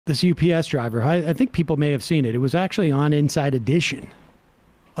this UPS driver. I think people may have seen it. It was actually on Inside Edition,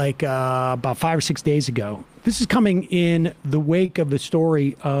 like about 5 or 6 days ago. This is coming in the wake of the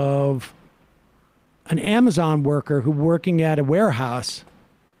story of an Amazon worker who working at a warehouse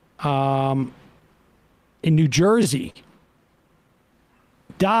in New Jersey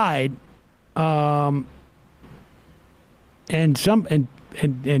died, and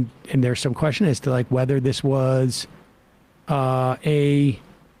there's some question as to like whether this was something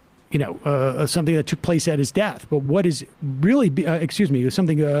that took place at his death. But what is really, it was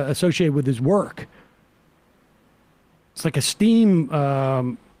something associated with his work. It's like a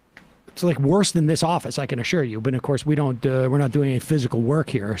steam. It's like worse than this office, I can assure you. But of course, we're not doing any physical work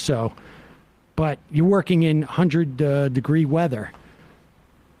here. So, but you're working in 100-degree weather,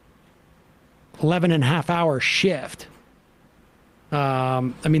 11.5-hour shift.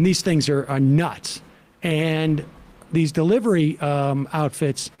 I mean, these things are nuts. And these delivery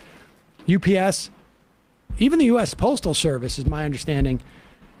outfits, UPS, even the U.S. Postal Service, is my understanding,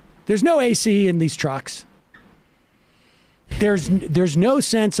 there's no AC in these trucks. There's no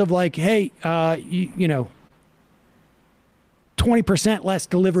sense of like, hey, 20% less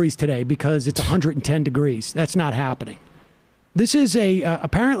deliveries today because it's 110 degrees. That's not happening. This is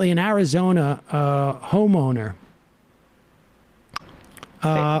apparently an Arizona homeowner.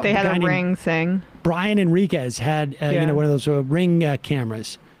 They had a Ring thing. Brian Enriquez had one of those Ring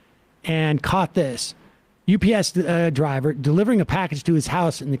cameras, and caught this. UPS driver delivering a package to his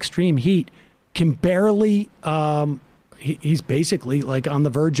house in extreme heat can barely. He's basically like on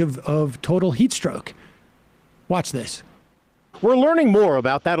the verge of total heat stroke. Watch this. We're learning more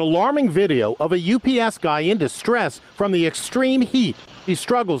about that alarming video of a UPS guy in distress from the extreme heat. He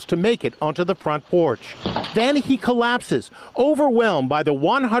struggles to make it onto the front porch. Then he collapses, overwhelmed by the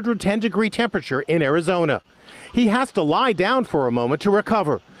 110-degree temperature in Arizona. He has to lie down for a moment to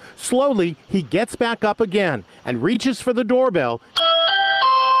recover. Slowly, he gets back up again and reaches for the doorbell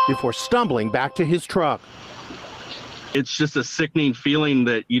before stumbling back to his truck. It's just a sickening feeling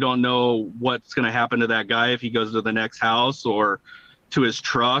that you don't know what's going to happen to that guy if he goes to the next house or to his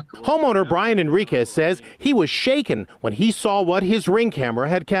truck. Homeowner Brian Enriquez says he was shaken when he saw what his Ring camera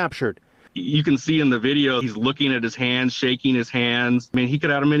had captured. You can see in the video, he's looking at his hands, shaking his hands. I mean, he could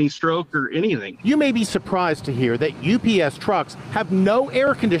have a mini stroke or anything. You may be surprised to hear that UPS trucks have no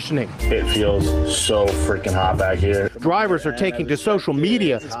air conditioning. It feels so freaking hot back here. Drivers are taking to social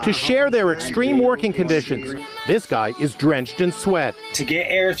media to share their extreme working conditions. This guy is drenched in sweat. To get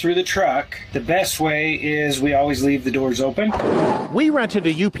air through the truck, the best way is we always leave the doors open. We rented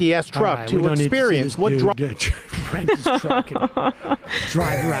a UPS truck to experience what rent his truck and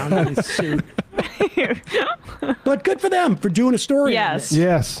drive around in his suit. But good for them for doing a story. Yes.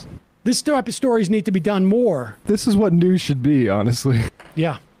 Yes. This type of stories need to be done more. This is what news should be, honestly.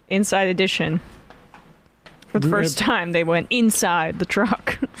 Yeah. Inside Edition. For the first time, they went inside the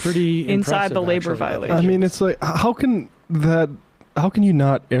truck. Pretty inside the labor actually. violation. I mean, it's like, how can you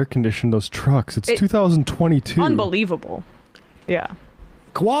not air condition those trucks? It's 2022. Unbelievable. Yeah.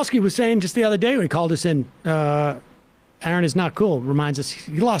 Kowalski was saying just the other day when he called us in, Aaron is not cool. Reminds us,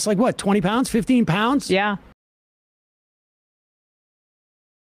 he lost like what, 20 pounds, 15 pounds? Yeah.